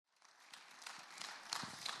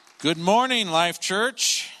Good morning, Life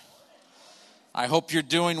Church. I hope you're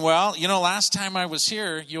doing well. You know, last time I was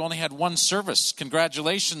here, you only had one service.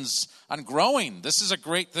 Congratulations on growing. This is a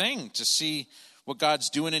great thing to see what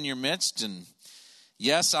God's doing in your midst. And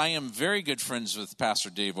yes, I am very good friends with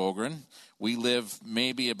Pastor Dave Ogren. We live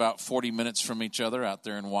maybe about 40 minutes from each other out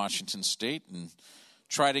there in Washington State and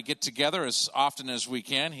try to get together as often as we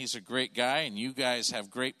can. He's a great guy, and you guys have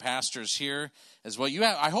great pastors here as well.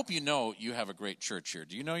 I hope you know you have a great church here.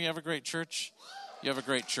 Do you know you have a great church? You have a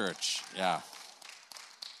great church, yeah.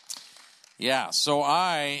 Yeah, so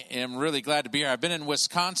I am really glad to be here. I've been in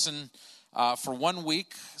Wisconsin for 1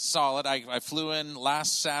 week solid. I flew in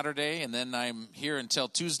last Saturday, and then I'm here until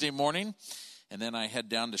Tuesday morning, and then I head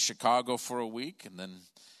down to Chicago for a week, and then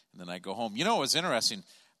I go home. You know, it was interesting.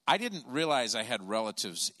 I didn't realize I had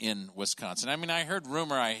relatives in Wisconsin. I mean, I heard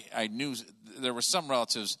rumor. I knew there were some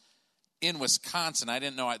relatives in Wisconsin. I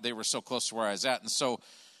didn't know they were so close to where I was at. And so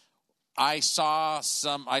I saw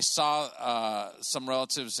some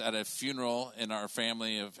relatives at a funeral in our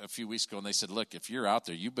family a few weeks ago, and they said, look, if you're out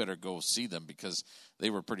there, you better go see them because they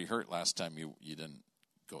were pretty hurt last time you didn't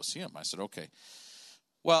go see them. I said, okay.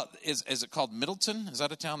 Well, is it called Middleton? Is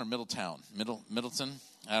that a town or Middletown? Middleton?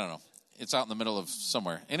 I don't know. It's out in the middle of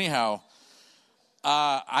somewhere. Anyhow,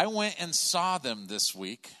 I went and saw them this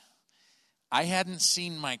week. I hadn't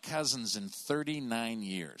seen my cousins in 39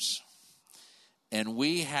 years. And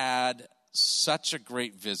we had such a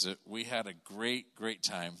great visit. We had a great, great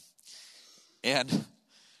time. And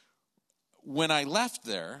when I left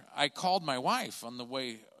there, I called my wife on the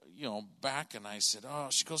way, back. And I said,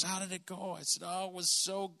 she goes, how did it go? I said, it was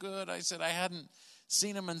so good. I said, I hadn't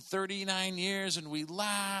seen him in 39 years, and we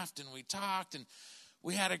laughed and we talked and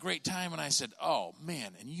we had a great time. And I said, oh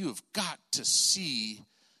man, and you've got to see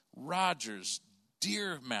Roger's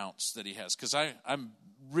deer mounts that he has, because I'm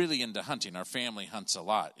really into hunting. Our family hunts a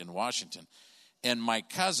lot in Washington, and my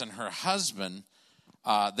cousin, her husband,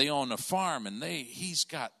 they own a farm, and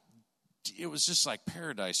it was just like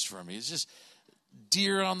paradise for me. It's just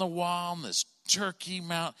deer on the wall and this turkey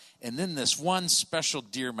mount, and then this one special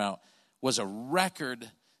deer mount was a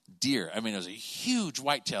record deer. I mean, it was a huge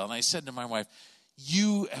whitetail. And I said to my wife,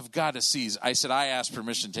 you have got to see these. I said, I asked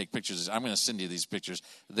permission to take pictures. I'm going to send you these pictures.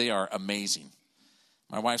 They are amazing.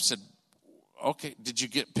 My wife said, okay, did you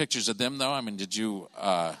get pictures of them, though? I mean, did you...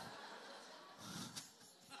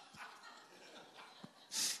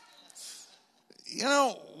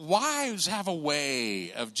 wives have a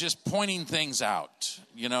way of just pointing things out,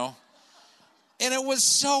 And it was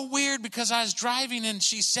so weird because I was driving and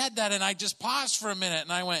she said that, and I just paused for a minute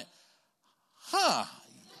and I went, I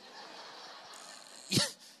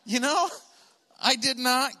did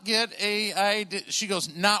not get she goes,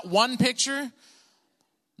 not one picture?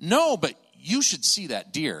 No, but you should see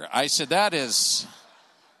that deer. I said,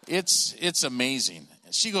 it's amazing.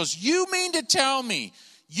 She goes, you mean to tell me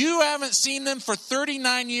you haven't seen them for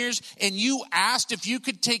 39 years, and you asked if you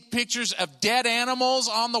could take pictures of dead animals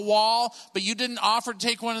on the wall, but you didn't offer to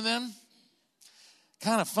take one of them?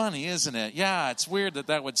 Kind of funny, isn't it? Yeah, it's weird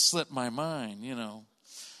that would slip my mind,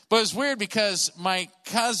 But it's weird because my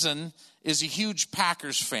cousin is a huge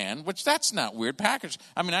Packers fan, which that's not weird. Packers,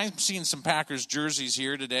 I mean, I'm seeing some Packers jerseys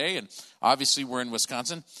here today, and obviously we're in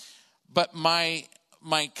Wisconsin. But my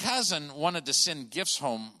cousin wanted to send gifts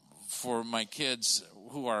home for my kids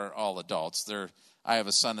who are all adults. I have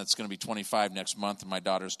a son that's going to be 25 next month, and my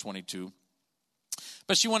daughter's 22.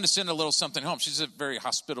 But she wanted to send a little something home. She's a very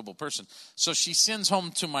hospitable person. So she sends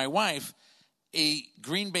home to my wife a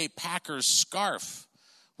Green Bay Packers scarf,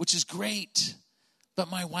 which is great.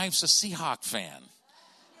 But my wife's a Seahawk fan.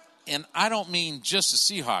 And I don't mean just a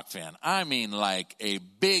Seahawk fan. I mean like a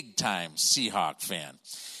big-time Seahawk fan.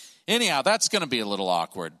 Anyhow, that's going to be a little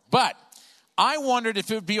awkward. But I wondered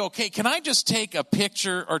if it would be okay. Can I just take a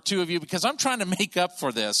picture or two of you? Because I'm trying to make up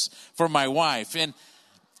for this for my wife. And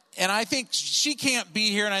I think she can't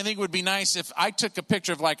be here. And I think it would be nice if I took a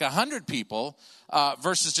picture of like 100 people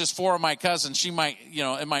versus just 4 of my cousins. She might,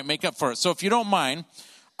 it might make up for it. So if you don't mind,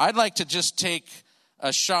 I'd like to just take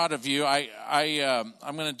a shot of you.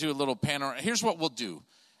 I'm going to do a little panorama. Here's what we'll do.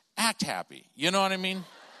 Act happy. You know what I mean?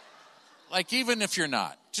 Like, even if you're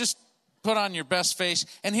not, just put on your best face.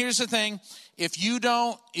 And here's the thing. If you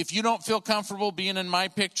don't feel comfortable being in my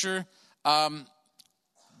picture,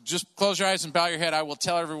 just close your eyes and bow your head. I will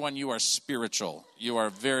tell everyone you are spiritual. You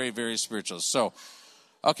are very, very spiritual. So,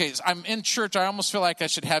 okay, I'm in church. I almost feel like I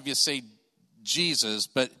should have you say Jesus,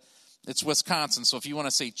 but it's Wisconsin. So if you want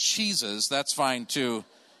to say cheeses, that's fine too.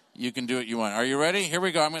 You can do what you want. Are you ready? Here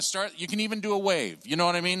we go. I'm going to start. You can even do a wave. You know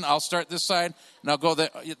what I mean? I'll start this side, and I'll go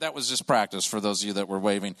that was just practice for those of you that were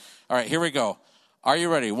waving. All right, here we go. Are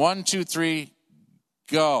you ready? 1, 2, 3,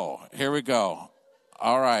 go. Here we go.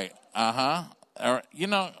 All right. All right. You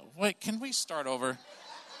know, wait, can we start over?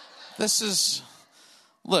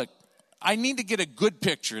 Look, I need to get a good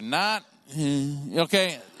picture, not,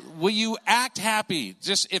 okay? Will you act happy?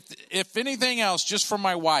 Just, if anything else, just for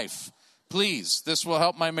my wife. Please, this will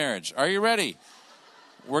help my marriage. Are you ready?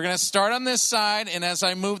 We're going to start on this side, and as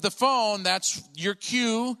I move the phone, that's your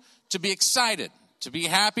cue to be excited, to be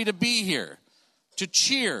happy to be here, to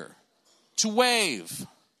cheer, to wave.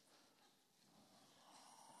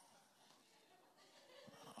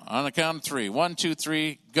 On the count of 3. 1, 2,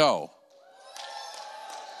 3, go.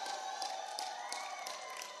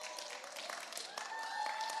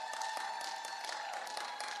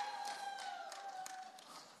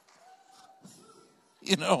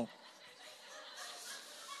 You know,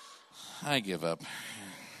 I give up.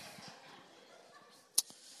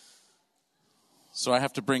 So I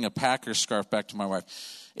have to bring a Packer scarf back to my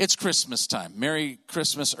wife. It's Christmas time. Merry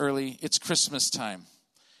Christmas early. It's Christmas time.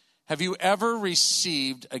 Have you ever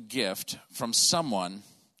received a gift from someone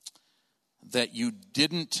that you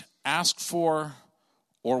didn't ask for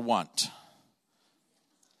or want?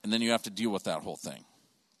 And then you have to deal with that whole thing.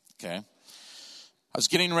 Okay? I was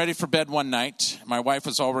getting ready for bed one night. My wife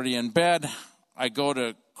was already in bed. I go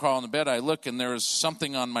to crawl in the bed. I look, and there's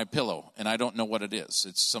something on my pillow, and I don't know what it is.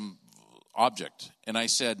 It's some object. And I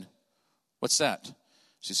said, "What's that?"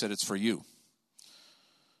 She said, "It's for you."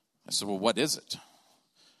 I said, "Well, what is it?"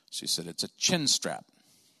 She said, "It's a chin strap."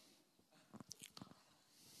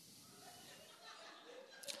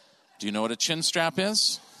 Do you know what a chin strap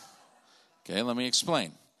is? Okay, let me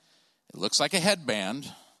explain. It looks like a headband.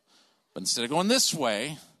 But instead of going this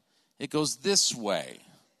way, it goes this way.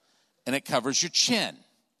 And it covers your chin.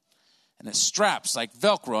 And it straps like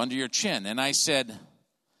Velcro under your chin. And I said,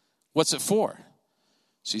 "What's it for?"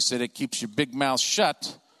 She said, "It keeps your big mouth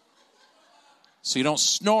shut so you don't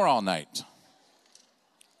snore all night."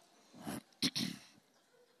 I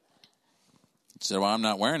said, "Well, I'm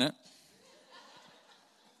not wearing it."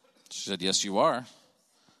 She said, "Yes, you are."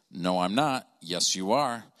 "No, I'm not." "Yes, you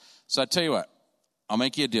are." So I tell you what, I'll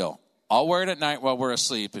make you a deal. I'll wear it at night while we're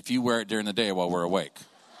asleep if you wear it during the day while we're awake.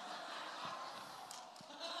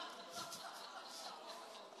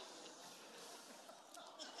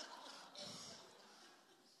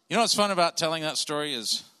 You know what's fun about telling that story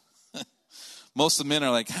is most of the men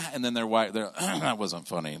are like, and then their wife, that wasn't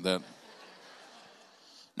funny.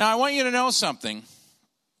 Now, I want you to know something.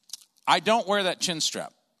 I don't wear that chin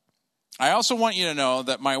strap. I also want you to know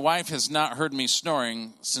that my wife has not heard me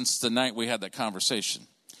snoring since the night we had that conversation.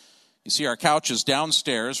 You see, our couch is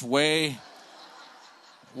downstairs, way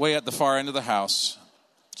at the far end of the house.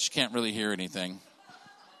 She can't really hear anything.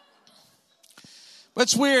 But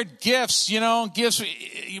it's weird. Gifts.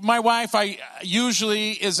 My wife,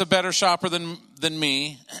 usually is a better shopper than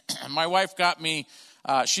me. My wife got me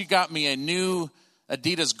a new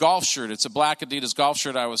Adidas golf shirt. It's a black Adidas golf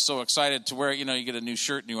shirt. I was so excited to wear it. You get a new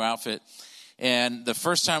shirt, new outfit. And the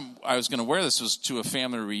first time I was going to wear this was to a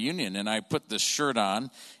family reunion. And I put this shirt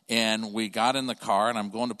on, and we got in the car, and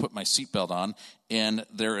I'm going to put my seatbelt on, and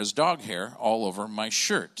there is dog hair all over my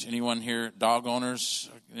shirt. Anyone here, dog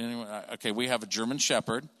owners? Anyone? Okay, we have a German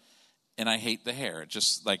Shepherd, and I hate the hair. It's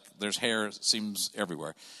just like there's hair, it seems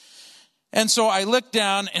everywhere. And so I look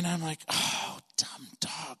down, and I'm like, "Oh, dumb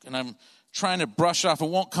dog." And I'm trying to brush off. It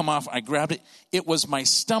won't come off. I grabbed it. It was my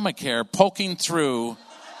stomach hair poking through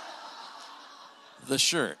the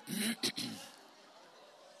shirt.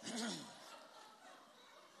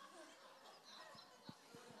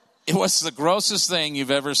 It was the grossest thing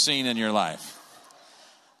you've ever seen in your life.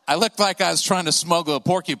 I looked like I was trying to smuggle a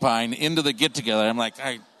porcupine into the get-together. I'm like,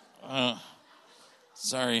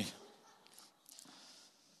 sorry.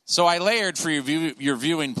 So I layered for your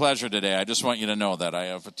viewing pleasure today. I just want you to know that. I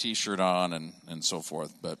have a T-shirt on and so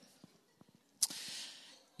forth. But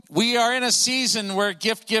we are in a season where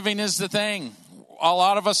gift giving is the thing. A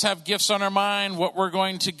lot of us have gifts on our mind, what we're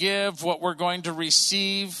going to give, what we're going to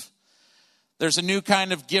receive. There's a new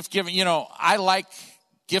kind of gift giving. I like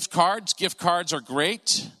gift cards. Gift cards are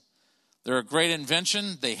great. They're a great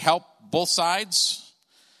invention. They help both sides,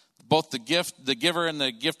 both the giver and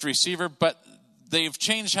the gift receiver, but they've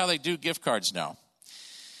changed how they do gift cards now.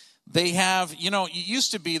 They have, it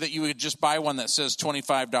used to be that you would just buy one that says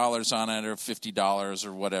 $25 on it or $50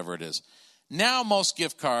 or whatever it is. Now most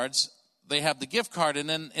gift cards, they have the gift card, and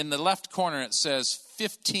then in the left corner it says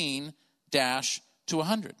 15 to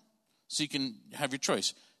 100. So you can have your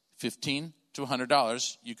choice, $15 to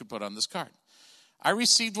 $100 you could put on this card. I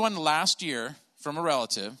received one last year from a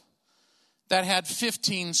relative that had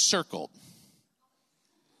 15 circled.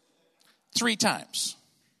 3 times.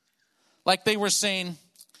 Like they were saying,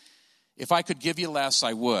 if I could give you less,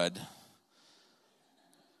 I would.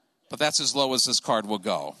 But that's as low as this card will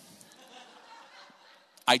go.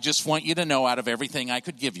 I just want you to know out of everything I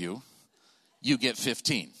could give you, you get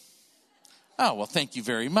 15. Oh, well, thank you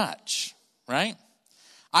very much, right?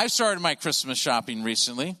 I've started my Christmas shopping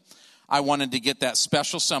recently. I wanted to get that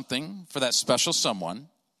special something for that special someone.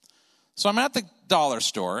 So I'm at the dollar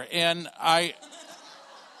store, and I'm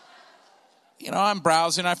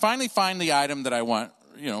browsing. I finally find the item that I want,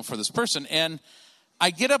 for this person. And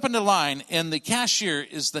I get up in the line, and the cashier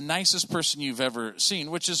is the nicest person you've ever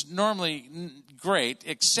seen, which is normally great,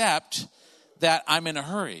 except that I'm in a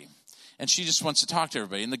hurry. And she just wants to talk to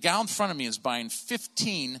everybody. And the gal in front of me is buying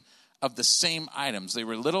 15 of the same items. They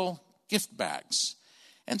were little gift bags.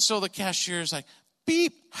 And so the cashier is like,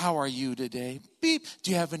 beep, how are you today? Beep,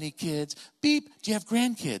 do you have any kids? Beep, do you have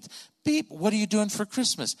grandkids? Beep, what are you doing for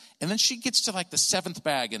Christmas? And then she gets to like the 7th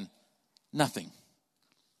bag and nothing.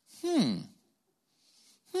 And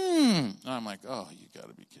I'm like, oh, you got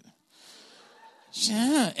to be kidding.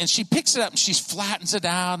 Yeah. And she picks it up and she flattens it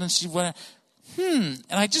out and she went, And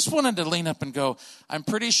I just wanted to lean up and go, I'm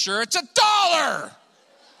pretty sure it's $1.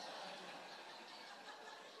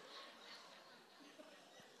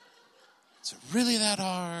 Is it really that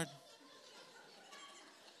hard?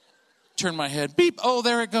 Turn my head, beep, oh,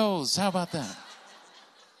 there it goes. How about that?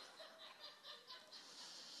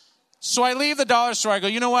 So I leave the dollar store. I go,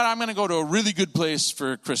 you know what? I'm going to go to a really good place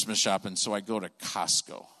for Christmas shopping. So I go to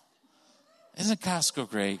Costco. Isn't Costco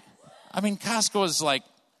great? I mean, Costco is like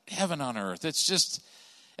heaven on earth. It's just,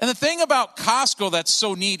 and the thing about Costco that's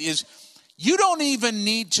so neat is you don't even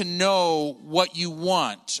need to know what you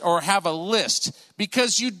want or have a list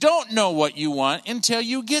because you don't know what you want until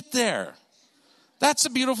you get there. That's a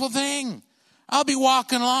beautiful thing. I'll be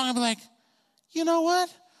walking along and be like, you know what?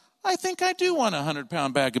 I think I do want a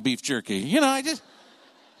 100-pound bag of beef jerky. I just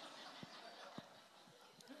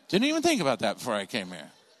didn't even think about that before I came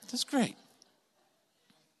here. That's great.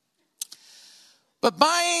 But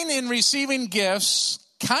buying and receiving gifts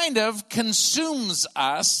kind of consumes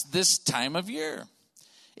us this time of year.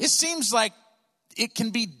 It seems like it can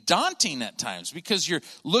be daunting at times because you're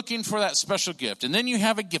looking for that special gift, and then you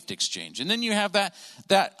have a gift exchange, and then you have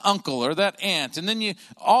that uncle or that aunt, and then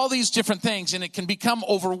all these different things, and it can become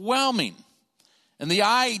overwhelming. And the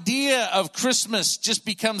idea of Christmas just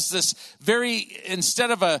becomes this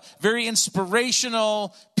instead of a very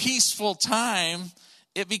inspirational, peaceful time,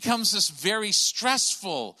 it becomes this very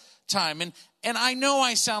stressful time. And I know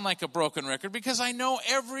I sound like a broken record because I know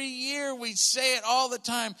every year we say it all the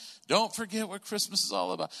time. Don't forget what Christmas is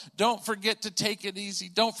all about. Don't forget to take it easy.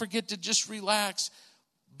 Don't forget to just relax.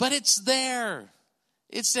 But it's there.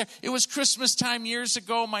 It's there. It was Christmas time years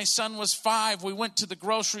ago. My son was 5. We went to the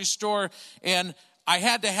grocery store, and I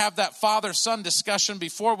had to have that father-son discussion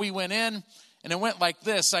before we went in. And it went like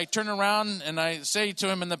this. I turn around and I say to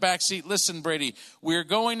him in the back seat, listen, Brady, we're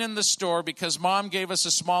going in the store because Mom gave us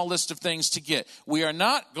a small list of things to get. We are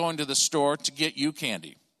not going to the store to get you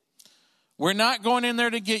candy. We're not going in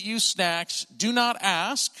there to get you snacks. Do not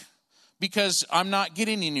ask because I'm not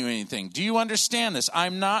getting you anything. Do you understand this?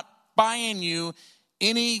 I'm not buying you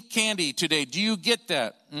any candy today. Do you get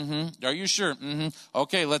that? Mm-hmm. Are you sure? Mm-hmm.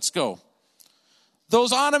 Okay, let's go.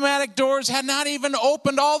 Those automatic doors had not even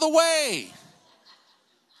opened all the way.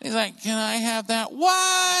 He's like, can I have that?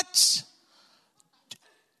 What?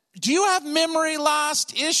 Do you have memory loss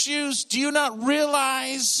issues? Do you not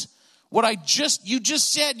realize what you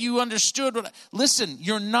just said? You understood listen,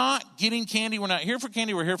 you're not getting candy. We're not here for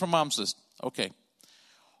candy. We're here for Mom's list. Okay.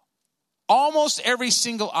 Almost every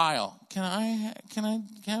single aisle. Can I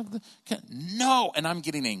have no. And I'm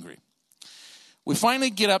getting angry. We finally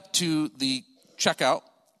get up to the checkout,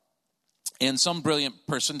 and some brilliant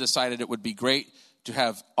person decided it would be great to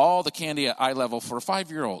have all the candy at eye level for a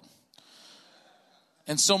 5-year-old.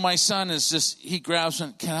 And so my son he grabs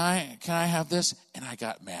and, can I have this? And I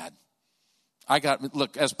got mad.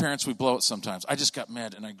 Look, as parents, we blow it sometimes. I just got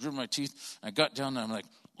mad, and I gritted my teeth. I got down, and I'm like,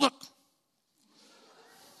 look.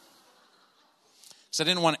 So I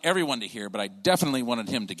didn't want everyone to hear, but I definitely wanted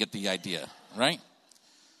him to get the idea, right?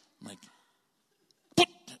 I'm like, put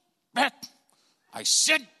it back. I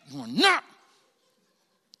said you are not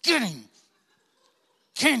getting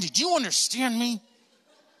candy. Do you understand me?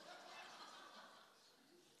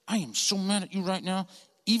 I am so mad at you right now.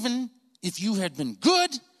 Even if you had been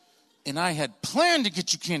good and I had planned to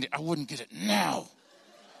get you candy, I wouldn't get it now.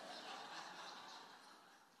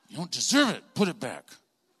 You don't deserve it. Put it back.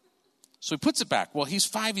 So he puts it back. Well, he's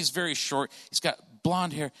 5. He's very short. He's got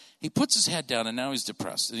blonde hair. He puts his head down, and now he's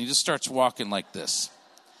depressed. And he just starts walking like this.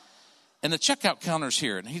 And the checkout counter's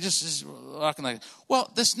here. And he just is walking like,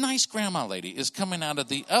 well, this nice grandma lady is coming out of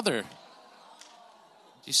the other. Do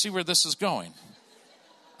you see where this is going?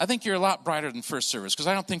 I think you're a lot brighter than first service because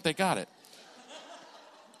I don't think they got it.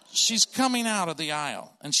 She's coming out of the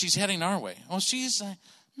aisle and she's heading our way. Oh, she's like,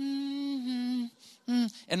 and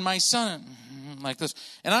my son, like this.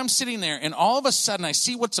 And I'm sitting there and all of a sudden I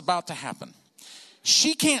see what's about to happen.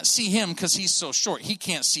 She can't see him because he's so short. He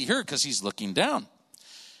can't see her because he's looking down.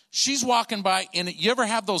 She's walking by, and you ever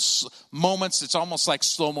have those moments, it's almost like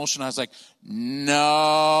slow motion. I was like, no.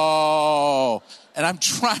 And I'm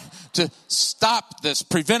trying to stop this,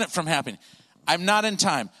 prevent it from happening. I'm not in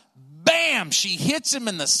time. Bam! She hits him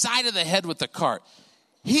in the side of the head with the cart.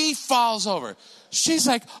 He falls over. She's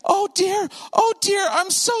like, oh dear,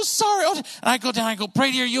 I'm so sorry. Oh, and I go down, I go,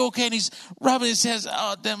 Brady, are you okay? And he's rubbing his head.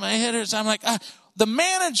 Oh, then my head hurts. I'm like, the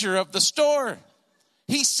manager of the store,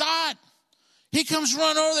 he saw it. He comes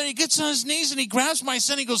run over there, he gets on his knees, and he grabs my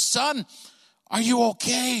son. He goes, son, are you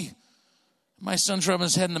okay? My son's rubbing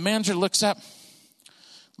his head, and the manager looks up.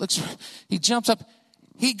 He jumps up.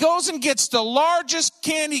 He goes and gets the largest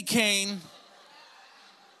candy cane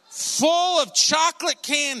full of chocolate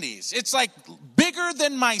candies. It's like bigger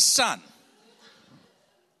than my son.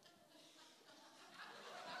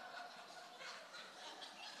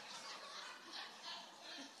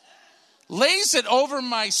 Lays it over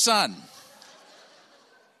my son.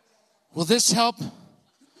 Will this help?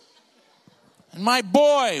 And my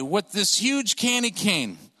boy with this huge candy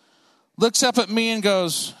cane looks up at me and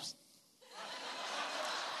goes,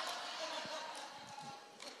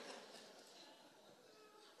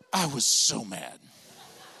 I was so mad.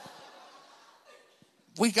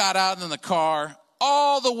 We got out in the car.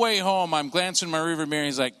 All the way home, I'm glancing in my rearview mirror.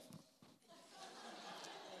 He's like,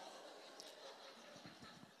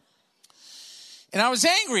 and I was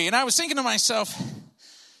angry, and I was thinking to myself,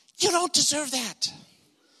 you don't deserve that.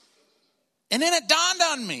 And then it dawned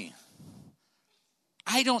on me,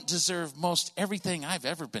 I don't deserve most everything I've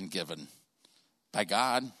ever been given by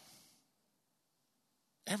God.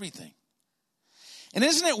 Everything. And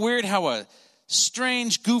isn't it weird how a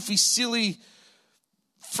strange, goofy, silly,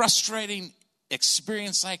 frustrating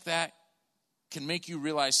experience like that can make you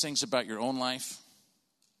realize things about your own life?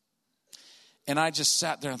 And I just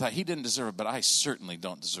sat there and thought, he didn't deserve it, but I certainly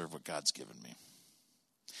don't deserve what God's given me.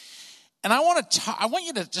 And I want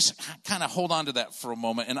you to just kind of hold on to that for a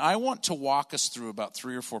moment. And I want to walk us through about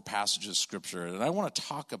 3 or 4 passages of Scripture. And I want to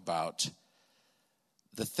talk about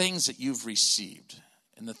the things that you've received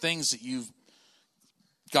and the things that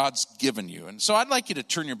God's given you. And so I'd like you to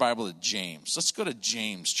turn your Bible to James. Let's go to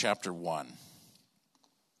James chapter 1.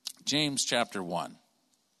 James chapter 1.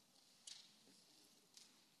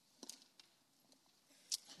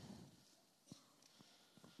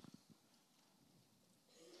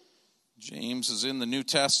 James is in the New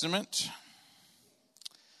Testament.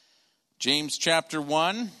 James chapter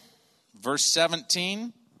 1, verse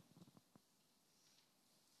 17.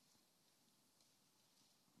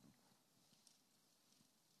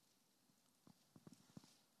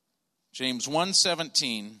 James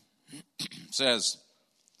 1:17 says,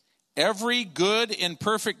 every good and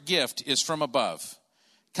perfect gift is from above,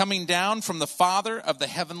 coming down from the Father of the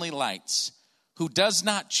heavenly lights, who does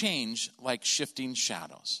not change like shifting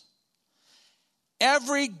shadows.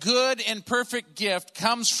 Every good and perfect gift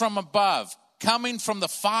comes from above, coming from the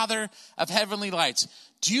Father of heavenly lights.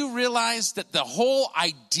 Do you realize that the whole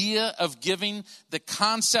idea of giving, the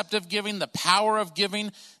concept of giving, the power of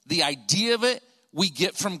giving, the idea of it, we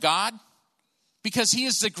get from God? Because he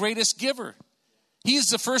is the greatest giver. He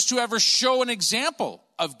is the first to ever show an example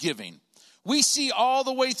of giving. We see all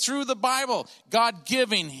the way through the Bible, God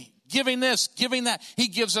giving this, giving that. He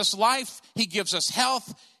gives us life. He gives us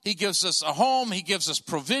health. He gives us a home. He gives us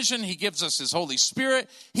provision. He gives us his Holy Spirit.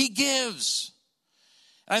 He gives.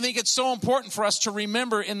 And I think it's so important for us to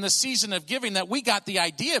remember in the season of giving that we got the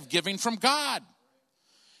idea of giving from God.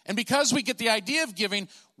 And because we get the idea of giving,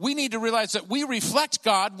 we need to realize that we reflect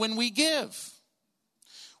God when we give.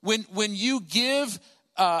 When you give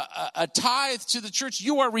a tithe to the church,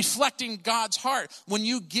 you are reflecting God's heart. When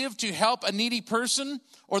you give to help a needy person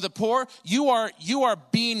or the poor, you are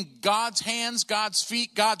being God's hands, God's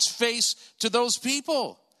feet, God's face to those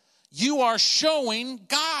people. You are showing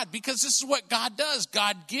God, because this is what God does.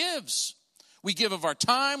 God gives. We give of our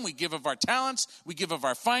time, we give of our talents, we give of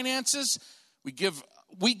our finances, we give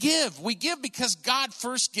because God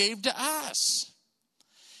first gave to us.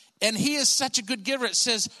 And he is such a good giver. It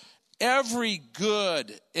says, every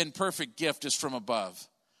good and perfect gift is from above.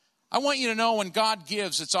 I want you to know when God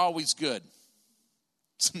gives, it's always good.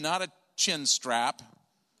 It's not a chin strap.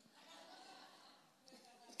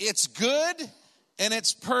 it's good and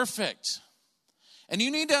it's perfect. And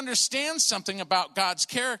you need to understand something about God's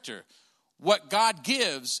character. What God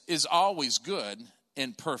gives is always good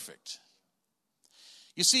and perfect.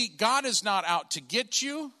 You see, God is not out to get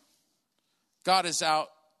you. God is out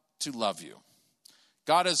to love you.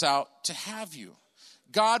 God is out to have you.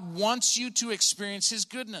 God wants you to experience his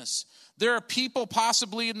goodness. There are people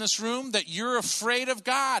possibly in this room that you're afraid of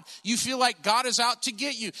God. You feel like God is out to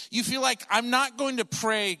get you. You feel like I'm not going to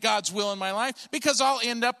pray God's will in my life because I'll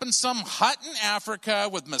end up in some hut in Africa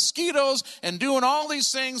with mosquitoes and doing all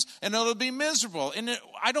these things and it'll be miserable. And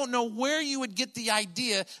I don't know where you would get the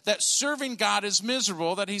idea that serving God is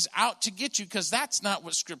miserable, that he's out to get you, because that's not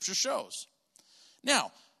what Scripture shows.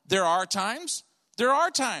 Now, there are times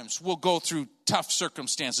we'll go through tough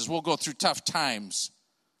circumstances. We'll go through tough times.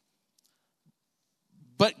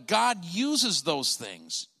 But God uses those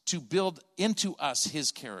things to build into us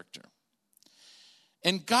his character.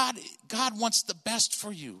 And God wants the best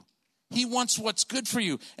for you. He wants what's good for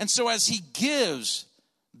you. And so as he gives,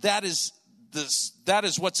 that is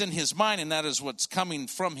what's in his mind, and that is what's coming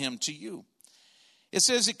from him to you. It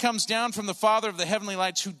says it comes down from the Father of the heavenly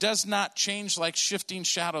lights, who does not change like shifting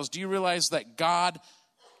shadows. Do you realize that God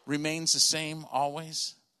remains the same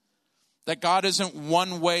always? That God isn't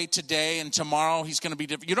one way today and tomorrow he's going to be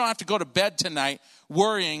different. You don't have to go to bed tonight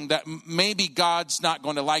worrying that maybe God's not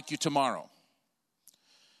going to like you tomorrow.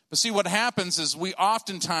 But see, what happens is we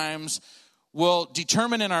oftentimes will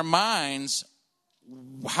determine in our minds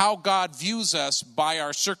how God views us by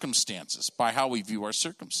our circumstances, by how we view our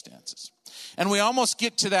circumstances. And we almost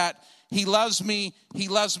get to that, he loves me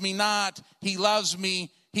not, he loves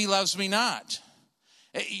me not.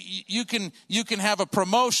 You can have a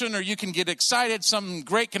promotion, or you can get excited. Something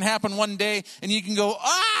great can happen one day, and you can go,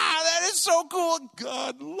 that is so cool.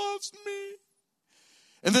 God loves me.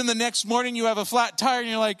 And then the next morning you have a flat tire, and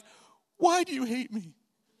you're like, why do you hate me?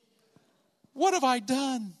 What have I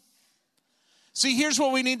done? See, here's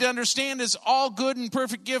what we need to understand is all good and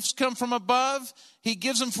perfect gifts come from above. He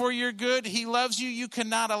gives them for your good. He loves you. You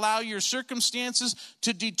cannot allow your circumstances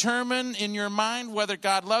to determine in your mind whether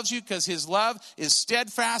God loves you, because his love is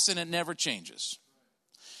steadfast and it never changes.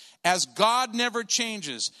 As God never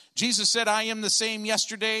changes, Jesus said, I am the same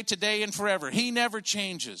yesterday, today, and forever. He never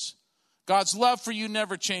changes. God's love for you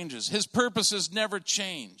never changes. His purposes never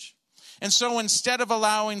change. And so instead of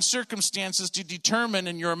allowing circumstances to determine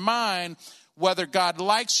in your mind whether God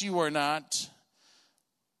likes you or not,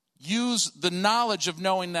 use the knowledge of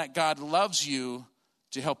knowing that God loves you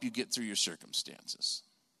to help you get through your circumstances.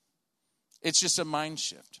 It's just a mind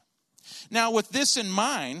shift. Now, with this in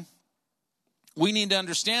mind, we need to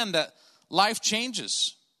understand that life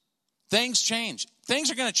changes. Things change.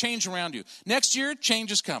 Things are going to change around you. Next year,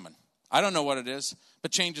 change is coming. I don't know what it is,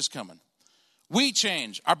 but change is coming. We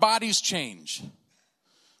change. Our bodies change.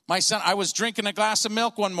 My son, I was drinking a glass of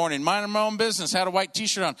milk one morning, minding my own business, had a white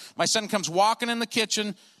t-shirt on. My son comes walking in the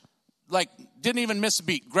kitchen, like didn't even miss a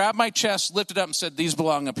beat, grabbed my chest, lifted up and said, these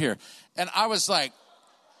belong up here. And I was like,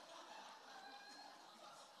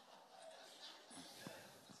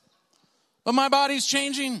 but my body's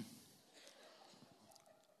changing.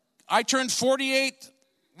 I turned 48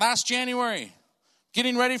 last January,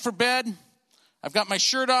 getting ready for bed. I've got my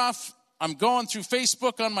shirt off. I'm going through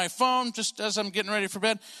Facebook on my phone just as I'm getting ready for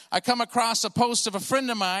bed. I come across a post of a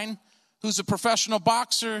friend of mine who's a professional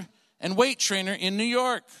boxer and weight trainer in New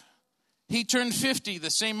York. He turned 50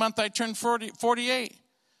 the same month I turned 48.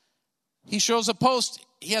 He shows a post.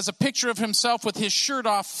 He has a picture of himself with his shirt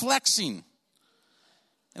off flexing.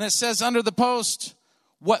 And it says under the post,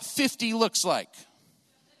 what 50 looks like.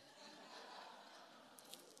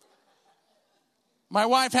 My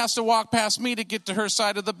wife has to walk past me to get to her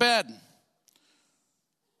side of the bed.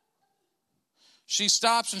 She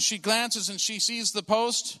stops and she glances and she sees the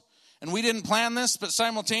post. And we didn't plan this, but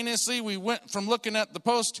simultaneously we went from looking at the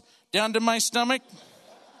post down to my stomach.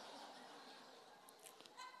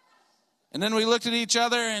 And then we looked at each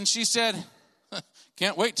other and she said,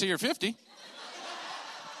 can't wait till you're 50.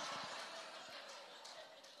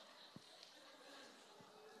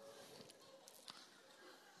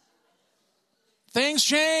 Things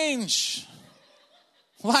change.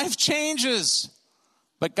 Life changes.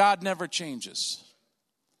 But God never changes.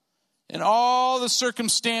 In all the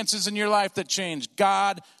circumstances in your life that change,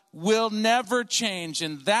 God will never change.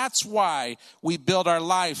 And that's why we build our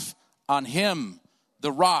life on Him,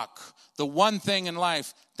 the rock, the one thing in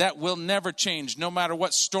life that will never change. No matter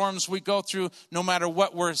what storms we go through, no matter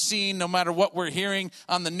what we're seeing, no matter what we're hearing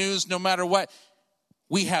on the news, no matter what,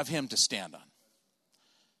 we have Him to stand on.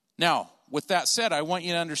 Now, with that said, I want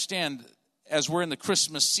you to understand, as we're in the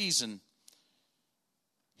Christmas season,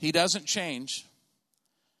 He doesn't change.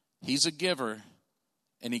 He's a giver,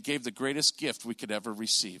 and he gave the greatest gift we could ever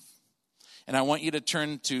receive. And I want you to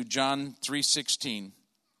turn to John 3:16.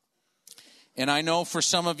 And I know for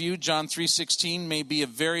some of you, John 3:16 may be a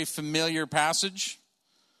very familiar passage.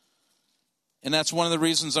 And that's one of the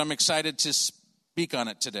reasons I'm excited to speak on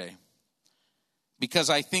it today. Because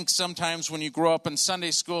I think sometimes when you grow up in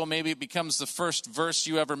Sunday school, maybe it becomes the first verse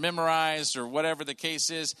you ever memorized or whatever the case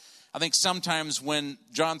is. I think sometimes when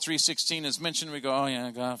John 3:16 is mentioned, we go, oh yeah,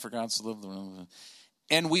 God, for God so loved the world.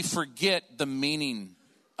 And we forget the meaning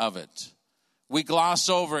of it. We gloss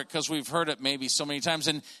over it because we've heard it maybe so many times.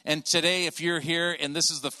 And today, if you're here and this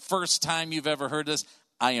is the first time you've ever heard this,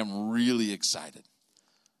 I am really excited.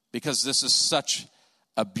 Because this is such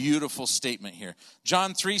a beautiful statement here.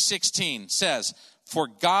 John 3:16 says, for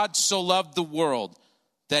God so loved the world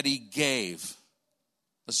that he gave.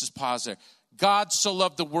 Let's just pause there. God so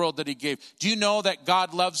loved the world that he gave. Do you know that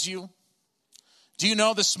God loves you? Do you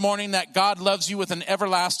know this morning that God loves you with an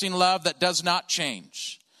everlasting love that does not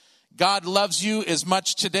change? God loves you as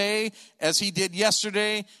much today as he did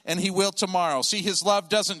yesterday, and he will tomorrow. See, his love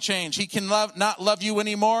doesn't change. He can not love you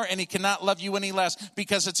anymore, and he cannot love you any less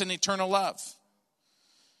because it's an eternal love.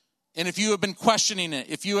 And if you have been questioning it,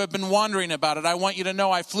 if you have been wondering about it, I want you to know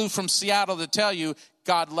I flew from Seattle to tell you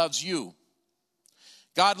God loves you.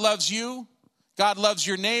 God loves you. God loves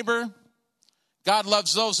your neighbor. God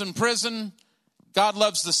loves those in prison. God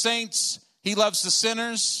loves the saints. He loves the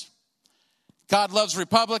sinners. God loves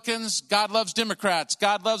Republicans. God loves Democrats.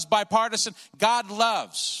 God loves bipartisan. God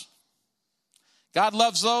loves. God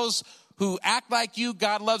loves those who act like you.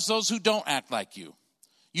 God loves those who don't act like you.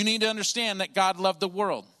 You need to understand that God loved the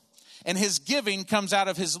world. And his giving comes out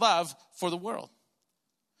of his love for the world.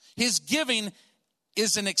 His giving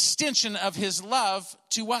is an extension of his love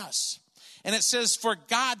to us. And it says, for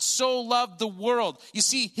God so loved the world. You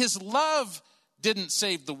see, his love didn't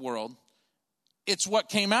save the world. It's what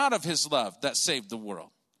came out of his love that saved the world.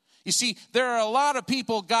 You see, there are a lot of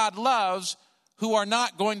people God loves who are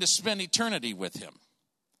not going to spend eternity with him.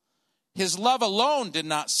 His love alone did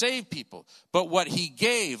not save people, but what he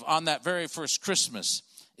gave on that very first Christmas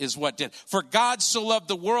is what did. For God so loved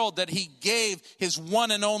the world that he gave his one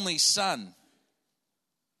and only son.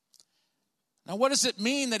 Now, what does it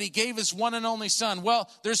mean that he gave his one and only son? Well,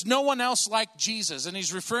 there's no one else like Jesus, and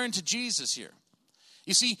he's referring to Jesus here.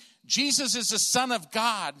 You see, Jesus is the Son of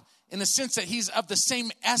God in the sense that he's of the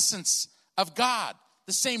same essence of God,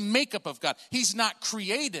 the same makeup of God. He's not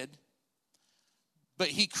created, but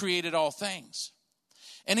he created all things.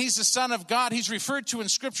 And he's the Son of God. He's referred to in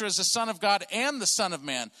Scripture as the Son of God and the Son of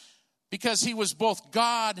Man because he was both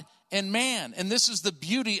God and man. And this is the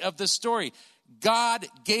beauty of this story. God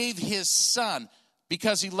gave his son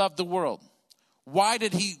because he loved the world. Why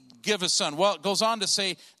did he give his son? Well, it goes on to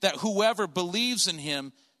say that whoever believes in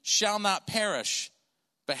him shall not perish,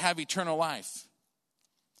 but have eternal life.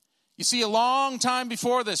 You see, a long time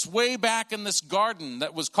before this, way back in this garden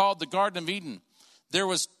that was called the Garden of Eden, there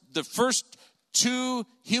was the first two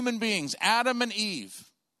human beings, Adam and Eve.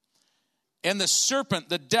 And the serpent,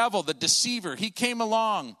 the devil, the deceiver, he came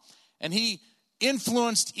along and he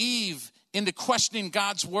influenced Eve into questioning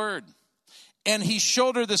God's word. And he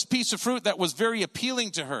showed her this piece of fruit that was very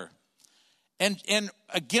appealing to her. And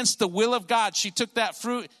against the will of God, she took that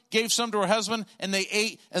fruit, gave some to her husband, and they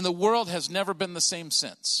ate, and the world has never been the same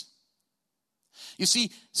since. You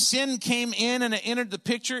see, sin came in and it entered the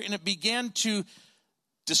picture, and it began to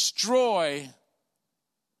destroy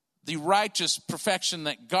the righteous perfection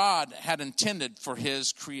that God had intended for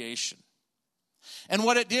his creation. And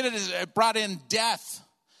what it did is it brought in death.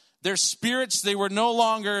 Their spirits, they were no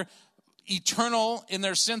longer eternal in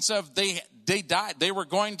their sense of they died. They were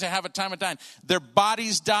going to have a time of dying. Their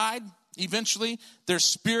bodies died eventually. Their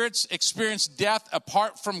spirits experienced death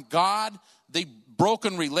apart from God. They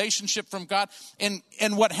broken relationship from God. And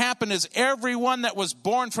what happened is everyone that was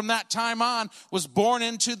born from that time on was born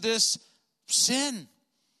into this sin.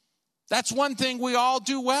 That's one thing we all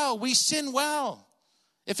do well. We sin well.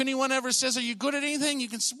 If anyone ever says, are you good at anything? You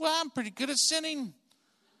can say, well, I'm pretty good at sinning.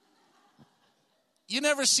 You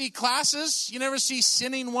never see classes. You never see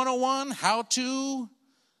Sinning 101, how to,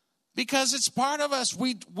 because it's part of us.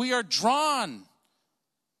 We are drawn.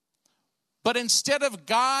 But instead of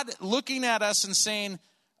God looking at us and saying,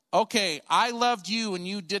 okay, I loved you and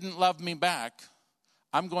you didn't love me back,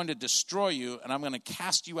 I'm going to destroy you and I'm going to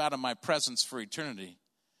cast you out of my presence for eternity.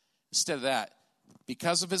 Instead of that,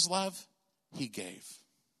 because of his love, he gave.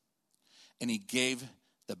 And he gave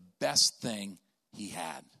the best thing he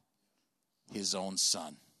had. His own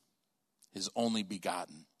son, his only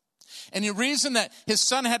begotten. And the reason that his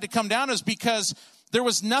son had to come down is because There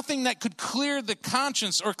was nothing that could clear the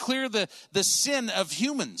conscience or clear the sin of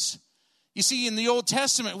humans. You see, in the Old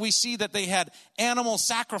Testament, we see that they had animal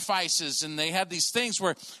sacrifices, and they had these things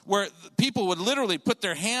where people would literally put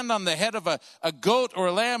their hand on the head of a goat or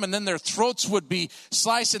a lamb, and then their throats would be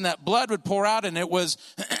sliced, and that blood would pour out, and it was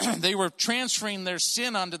they were transferring their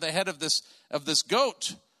sin onto the head of this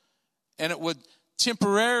goat, and it would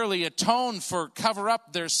temporarily atone for cover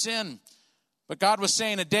up their sin. But God was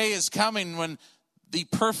saying a day is coming when the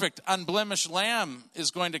perfect, unblemished lamb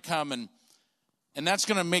is going to come, and that's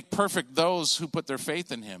going to make perfect those who put their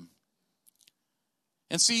faith in him.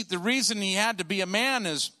 And see, the reason he had to be a man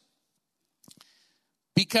is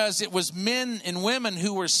because it was men and women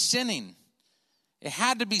who were sinning. It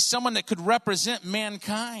had to be someone that could represent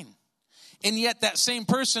mankind. And yet that same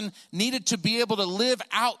person needed to be able to live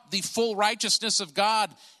out the full righteousness of God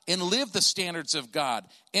and live the standards of God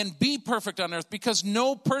and be perfect on earth, because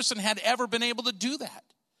no person had ever been able to do that.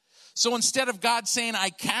 So instead of God saying, I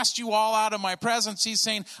cast you all out of my presence, he's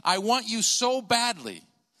saying, I want you so badly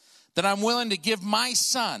that I'm willing to give my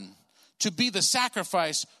son to be the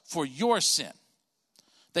sacrifice for your sin.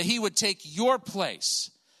 That he would take your place.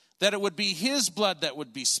 That it would be his blood that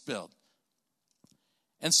would be spilled.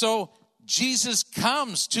 And so Jesus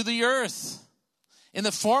comes to the earth in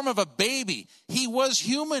the form of a baby. He was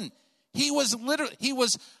human. He was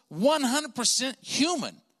 100%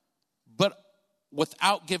 human, but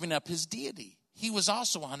without giving up his deity. He was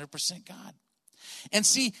also 100% God. And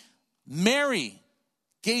see, Mary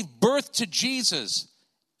gave birth to Jesus,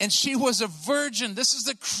 and she was a virgin. This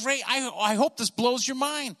is I hope this blows your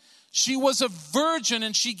mind. She was a virgin,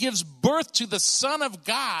 and she gives birth to the Son of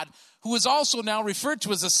God, who is also now referred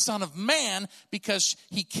to as the Son of Man, because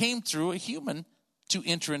he came through a human to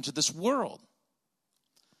enter into this world.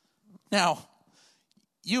 Now,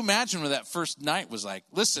 you imagine what that first night was like.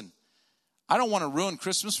 Listen, I don't want to ruin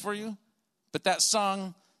Christmas for you, but that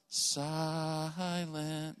song,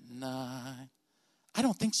 Silent Night, I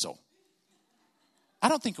don't think so. I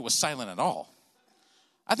don't think it was silent at all.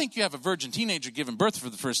 I think you have a virgin teenager giving birth for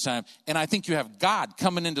the first time, and I think you have God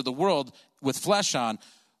coming into the world with flesh on.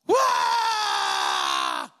 Wah!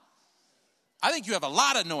 I think you have a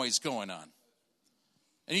lot of noise going on.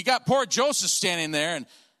 And you got poor Joseph standing there, and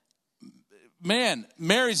man,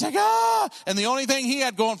 Mary's like, ah! And the only thing he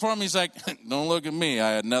had going for him, he's like, don't look at me,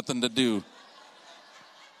 I had nothing to do.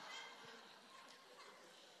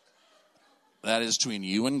 That is between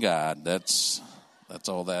you and God. That's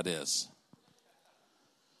all that is.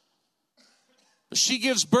 But she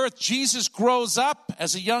gives birth. Jesus grows up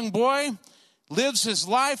as a young boy, lives his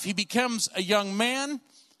life. He becomes a young man.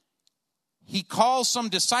 He calls some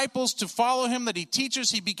disciples to follow him that he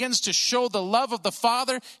teaches. He begins to show the love of the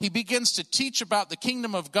Father. He begins to teach about the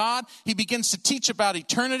kingdom of God. He begins to teach about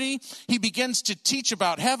eternity. He begins to teach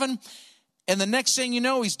about heaven. And the next thing you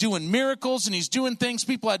know, he's doing miracles and he's doing things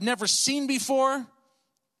people had never seen before.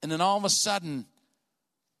 And then all of a sudden,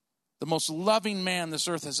 the most loving man this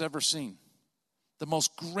earth has ever seen, the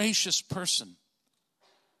most gracious person,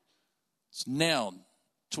 is nailed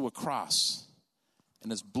to a cross,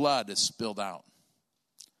 and his blood is spilled out.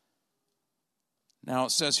 Now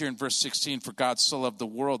it says here in verse 16, for God so loved the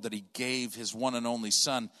world that he gave his one and only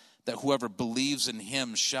Son, that whoever believes in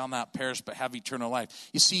him shall not perish but have eternal life.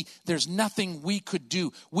 You see, there's nothing we could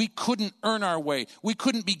do. We couldn't earn our way. We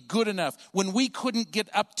couldn't be good enough. When we couldn't get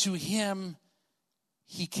up to him,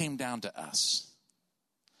 he came down to us.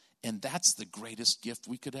 And that's the greatest gift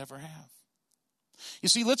we could ever have. You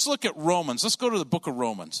see, let's look at Romans. Let's go to the book of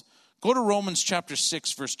Romans. Go to Romans chapter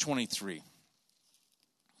 6, verse 23.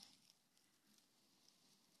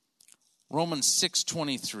 Romans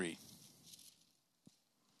 6:23.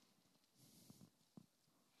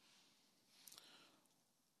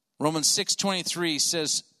 Romans 6:23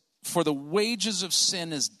 says, for the wages of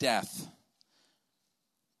sin is death,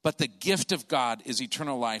 but the gift of God is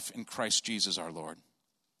eternal life in Christ Jesus our Lord.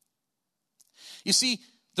 You see,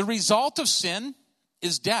 the result of sin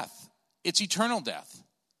is death. It's eternal death.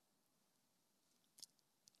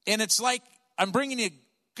 And it's like, I'm bringing you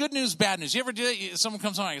good news, bad news. You ever do that? Someone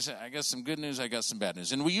comes on, I say, I got some good news, I got some bad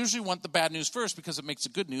news. And we usually want the bad news first because it makes the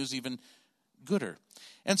good news even gooder.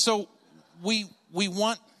 And so we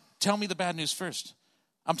want, tell me the bad news first.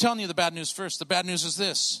 I'm telling you the bad news first. The bad news is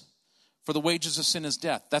this. For the wages of sin is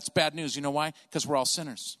death. That's bad news. You know why? Because we're all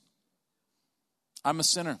sinners. I'm a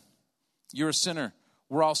sinner. You're a sinner.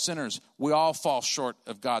 We're all sinners. We all fall short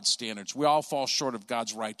of God's standards. We all fall short of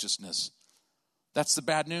God's righteousness. That's the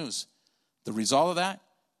bad news. The result of that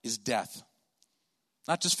is death.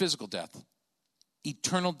 Not just physical death.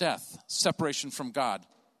 Eternal death. Separation from God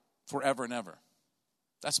forever and ever.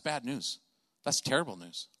 That's bad news. That's terrible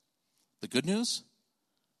news. The good news?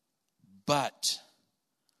 But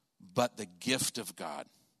the gift of God.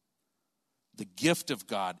 The gift of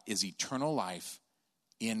God is eternal life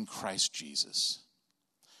in Christ Jesus.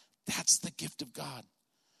 That's the gift of God.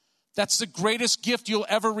 That's the greatest gift you'll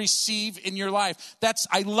ever receive in your life.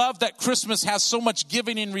 I love that Christmas has so much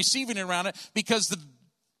giving and receiving around it, because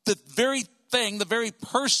the very thing, the very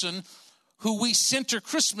person who we center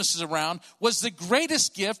Christmases around was the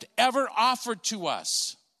greatest gift ever offered to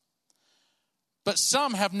us. But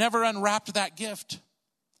some have never unwrapped that gift.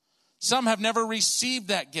 Some have never received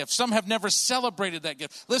that gift. Some have never celebrated that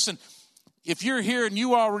gift. Listen, if you're here and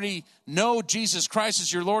you already know Jesus Christ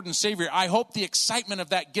as your Lord and Savior, I hope the excitement of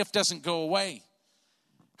that gift doesn't go away.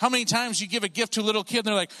 How many times you give a gift to a little kid and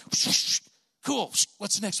they're like, cool,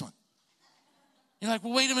 what's the next one? You're like,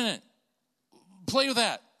 well, wait a minute. Play with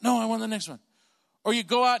that. No, I want the next one. Or you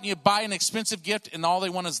go out and you buy an expensive gift and all they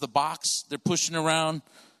want is the box. They're pushing around,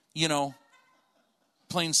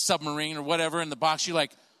 playing submarine or whatever in the box. You're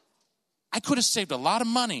like, I could have saved a lot of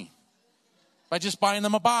money by just buying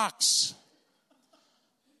them a box.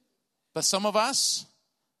 But some of us,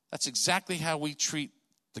 that's exactly how we treat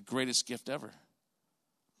the greatest gift ever.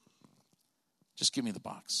 Just give me the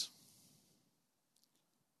box.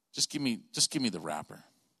 Just give me the wrapper.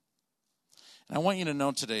 And I want you to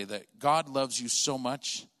know today that God loves you so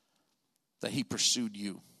much that he pursued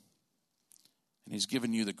you. And he's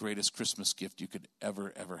given you the greatest Christmas gift you could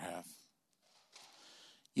ever have.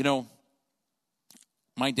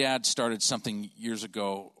 My dad started something years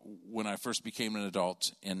ago when I first became an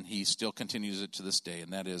adult, and he still continues it to this day,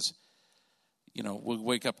 and that is, we'll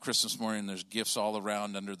wake up Christmas morning and there's gifts all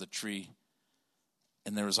around under the tree,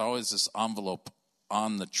 and there was always this envelope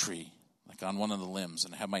on the tree, like on one of the limbs,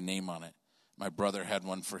 and it had my name on it. My brother had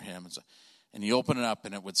one for him, and you open it up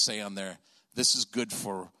and it would say on there, "This is good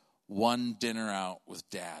for one dinner out with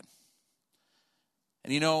Dad."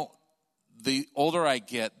 And the older I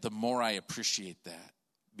get, the more I appreciate that.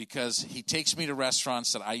 Because he takes me to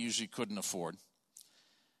restaurants that I usually couldn't afford.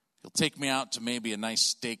 He'll take me out to maybe a nice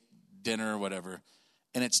steak dinner or whatever,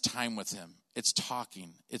 and it's time with him. It's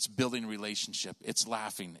talking. It's building relationship. It's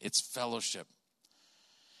laughing. It's fellowship.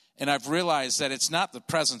 And I've realized that it's not the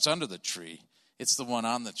presents under the tree. It's the one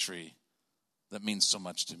on the tree that means so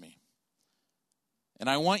much to me. And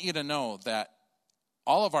I want you to know that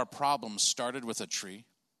all of our problems started with a tree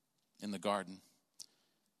in the garden,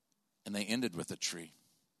 and they ended with a tree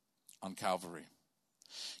on Calvary.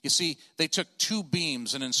 You see, they took two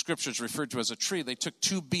beams, and in Scripture it's referred to as a tree. They took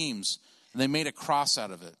two beams, and they made a cross out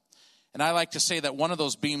of it. And I like to say that one of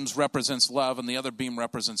those beams represents love, and the other beam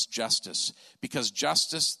represents justice. Because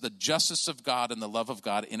the justice of God and the love of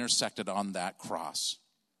God intersected on that cross.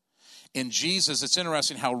 In Jesus, it's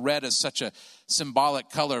interesting how red is such a symbolic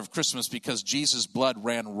color of Christmas, because Jesus' blood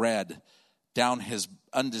ran red down his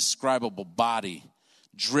undescribable body,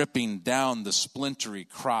 dripping down the splintery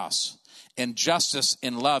cross. And justice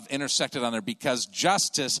and love intersected on there, because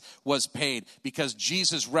justice was paid, because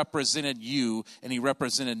Jesus represented you and he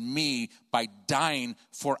represented me by dying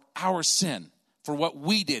for our sin, for what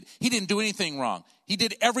we did. He didn't do anything wrong. He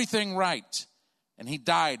did everything right. And he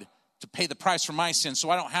died to pay the price for my sin, so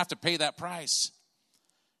I don't have to pay that price.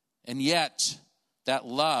 And yet, that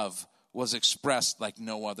love was expressed like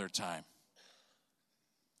no other time.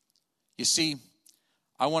 You see,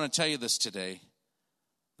 I want to tell you this today.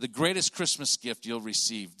 The greatest Christmas gift you'll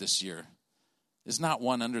receive this year is not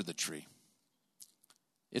one under the tree.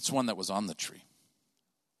 It's one that was on the tree.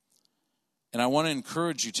 And I want to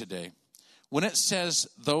encourage you today. When it says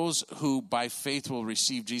those who by faith will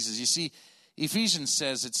receive Jesus, you see, Ephesians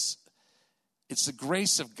says it's the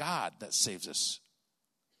grace of God that saves us.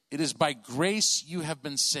 It is by grace you have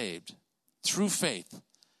been saved through faith,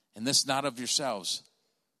 and this not of yourselves.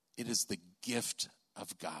 It is the gift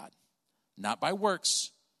of God, not by works,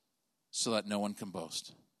 so that no one can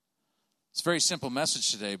boast. It's a very simple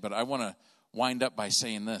message today, but I want to wind up by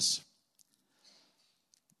saying this.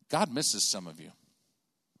 God misses some of you.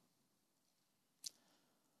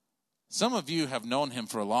 Some of you have known him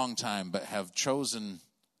for a long time, but have chosen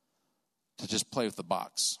to just play with the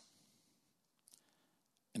box.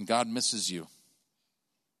 And God misses you.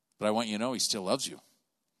 But I want you to know he still loves you.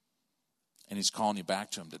 And he's calling you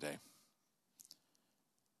back to him today.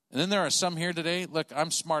 And then there are some here today. Look,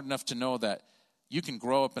 I'm smart enough to know that you can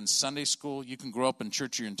grow up in Sunday school. You can grow up in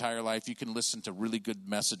church your entire life. You can listen to really good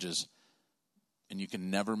messages. And you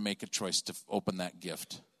can never make a choice to open that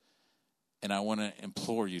gift. And I want to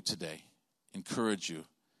implore you today, encourage you,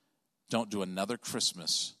 don't do another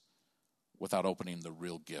Christmas without opening the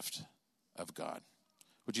real gift of God.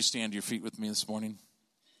 Would you stand to your feet with me this morning?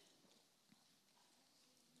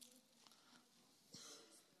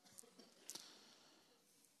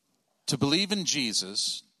 To believe in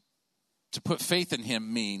Jesus, to put faith in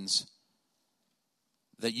him, means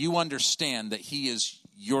that you understand that he is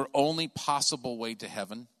your only possible way to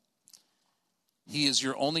heaven. He is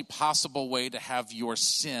your only possible way to have your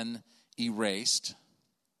sin erased.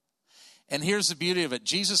 And here's the beauty of it.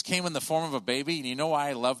 Jesus came in the form of a baby, and you know why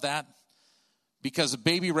I love that? Because a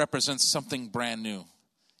baby represents something brand new.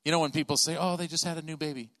 You know when people say, oh, they just had a new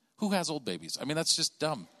baby. Who has old babies? I mean, that's just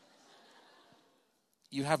dumb.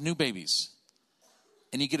 You have new babies,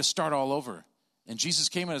 and you get to start all over. And Jesus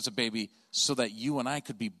came in as a baby so that you and I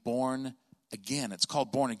could be born again. It's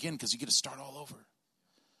called born again because you get to start all over.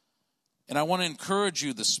 And I want to encourage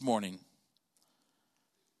you this morning.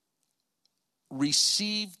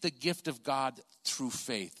 Receive the gift of God through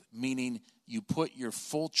faith, meaning you put your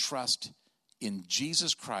full trust in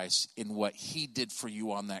Jesus Christ, in what he did for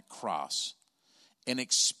you on that cross, and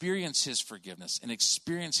experience his forgiveness and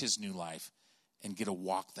experience his new life and get to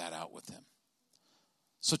walk that out with him.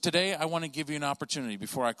 So today I want to give you an opportunity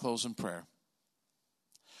before I close in prayer.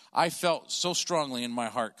 I felt so strongly in my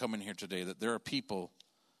heart coming here today that there are people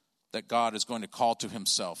that God is going to call to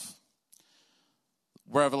himself.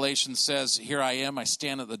 Revelation says, here I am, I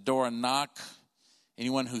stand at the door and knock.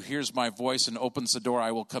 Anyone who hears my voice and opens the door,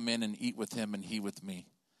 I will come in and eat with him and he with me.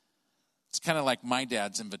 It's kind of like my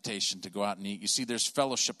dad's invitation to go out and eat. You see, there's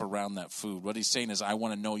fellowship around that food. What he's saying is, I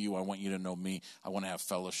want to know you. I want you to know me. I want to have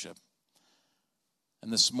fellowship. And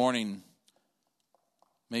this morning,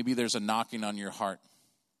 maybe there's a knocking on your heart.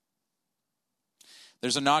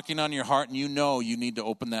 There's a knocking on your heart, and you know you need to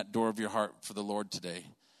open that door of your heart for the Lord today.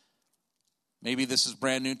 Maybe this is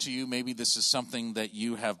brand new to you. Maybe this is something that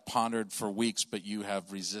you have pondered for weeks, but you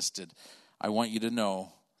have resisted. I want you to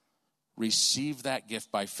know, receive that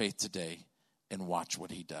gift by faith today and watch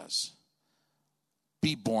what he does.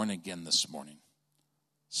 Be born again this morning.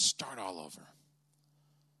 Start all over.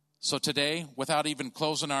 So today, without even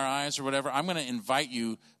closing our eyes or whatever, I'm going to invite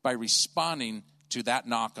you by responding to that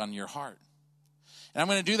knock on your heart. And I'm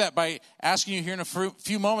going to do that by asking you here in a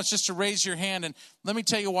few moments just to raise your hand. And let me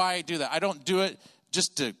tell you why I do that. I don't do it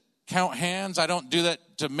just to count hands. I don't do that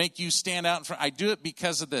to make you stand out in front. I do it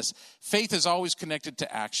because of this. Faith is always connected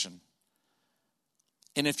to action.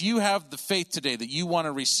 And if you have the faith today that you want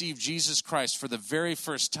to receive Jesus Christ for the very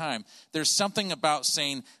first time, there's something about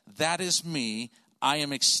saying, that is me. I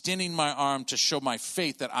am extending my arm to show my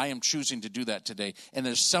faith that I am choosing to do that today. And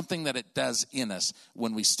there's something that it does in us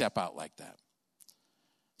when we step out like that.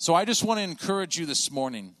 So I just want to encourage you this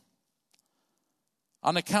morning.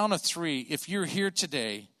 On the count of 3, if you're here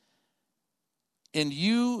today and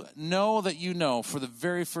you know that you know for the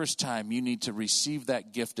very first time you need to receive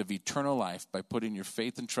that gift of eternal life by putting your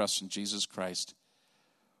faith and trust in Jesus Christ,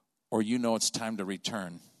 or you know it's time to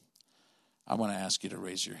return, I want to ask you to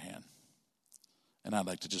raise your hand. And I'd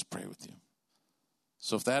like to just pray with you.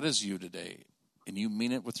 So if that is you today and you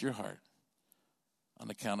mean it with your heart, on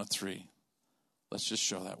the count of 3, let's just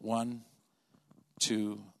show that. 1,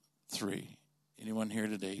 2, 3. Anyone here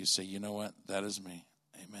today, you say, you know what? That is me.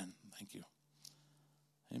 Amen. Thank you.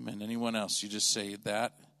 Amen. Anyone else? You just say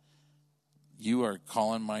that. You are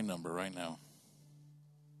calling my number right now.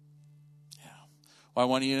 Yeah. Well, I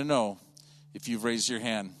want you to know, if you've raised your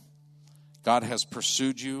hand, God has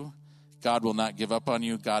pursued you. God will not give up on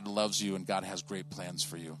you. God loves you, and God has great plans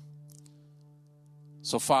for you.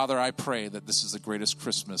 So, Father, I pray that this is the greatest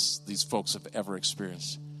Christmas these folks have ever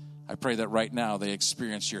experienced. I pray that right now they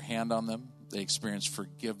experience your hand on them. They experience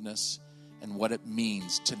forgiveness and what it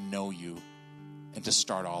means to know you and to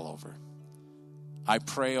start all over. I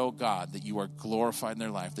pray, oh God, that you are glorified in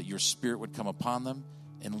their life, that your Spirit would come upon them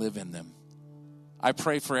and live in them. I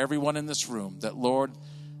pray for everyone in this room that, Lord,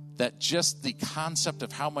 that just the concept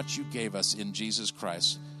of how much you gave us in Jesus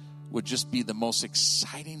Christ would just be the most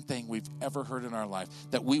exciting thing we've ever heard in our life,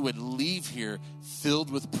 that we would leave here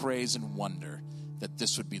filled with praise and wonder that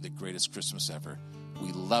this would be the greatest Christmas ever.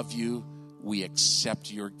 We love you. We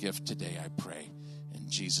accept your gift today, I pray. In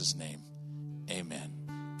Jesus' name,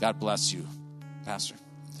 amen. God bless you. Pastor,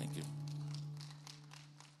 thank you.